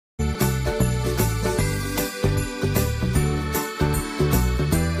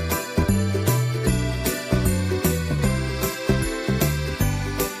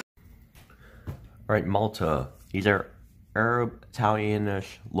Alright, Malta. These are Arab,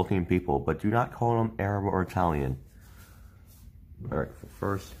 Italianish looking people, but do not call them Arab or Italian. Alright, so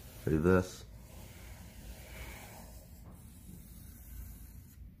first, do this.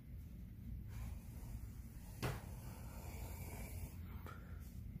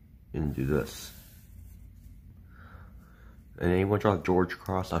 And do this. And then you want to draw the George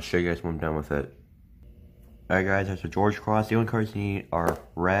cross. I'll show you guys when I'm done with it. Alright guys, there's the George cross. The only colors you need are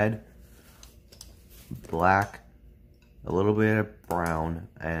red, black, a little bit of brown,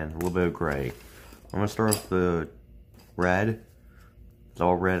 and a little bit of gray. I'm going to start with the red. It's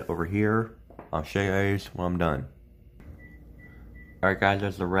all red over here. I'll show you guys when I'm done. Alright guys,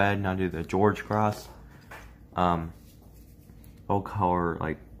 there's the red. Now do the George cross. Old color,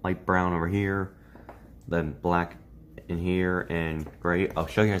 like light brown over here. Then black in here and gray. I'll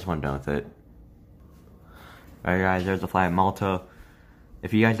show you guys when I'm done with it. Alright guys, there's the flag of Malta.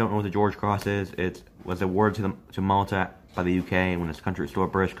 If you guys don't know what the George Cross is, it was awarded to Malta by the UK when this country was still a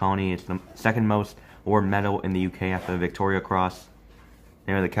British colony. It's the second most awarded medal in the UK after the Victoria Cross.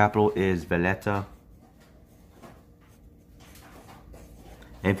 And the capital is Valletta.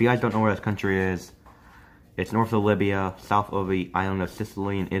 And if you guys don't know where this country is, it's north of Libya, south of the island of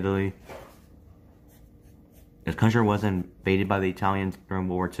Sicily in Italy. This country was invaded by the Italians during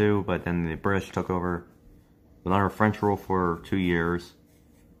World War II, but then the British took over under French rule for 2 years.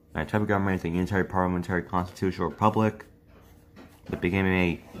 The type of government is a unitary parliamentary constitutional republic. It became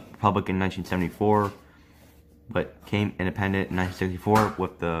a republic in 1974, but became independent in 1964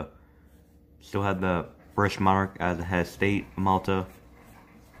 with still had the British monarch as the head of state of Malta.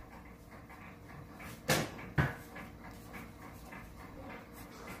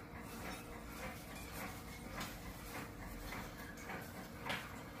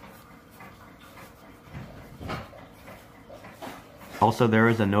 Also, there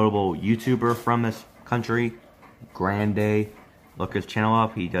is a notable YouTuber from this country, Grandayy. Look his channel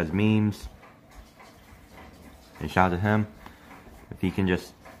up. He does memes. And shout out to him. If he can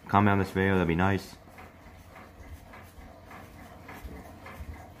just comment on this video, that'd be nice.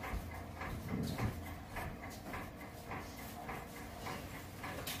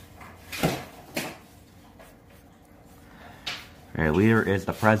 Our leader is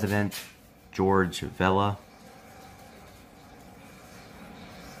the president, George Vella.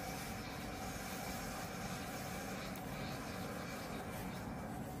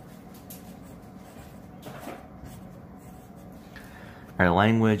 Our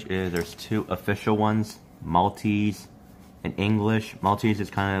language is, there's two official ones, Maltese and English. Maltese is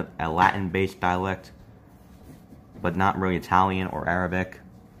kind of a Latin-based dialect, but not really Italian or Arabic.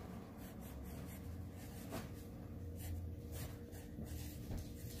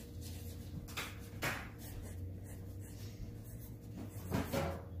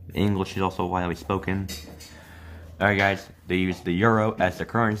 English is also widely spoken. Alright guys, they use the euro as the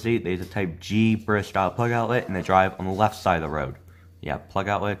currency. They use a type G British style plug outlet, and they drive on the left side of the road. Yeah, plug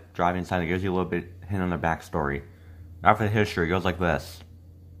outlet, drive inside. It gives you a little bit hint on their backstory. After the history, it goes like this.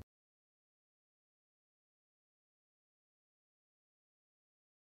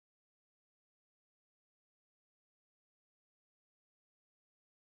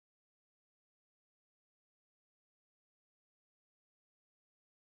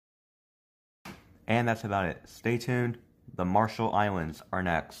 And that's about it. Stay tuned. The Marshall Islands are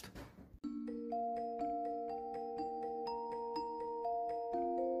next.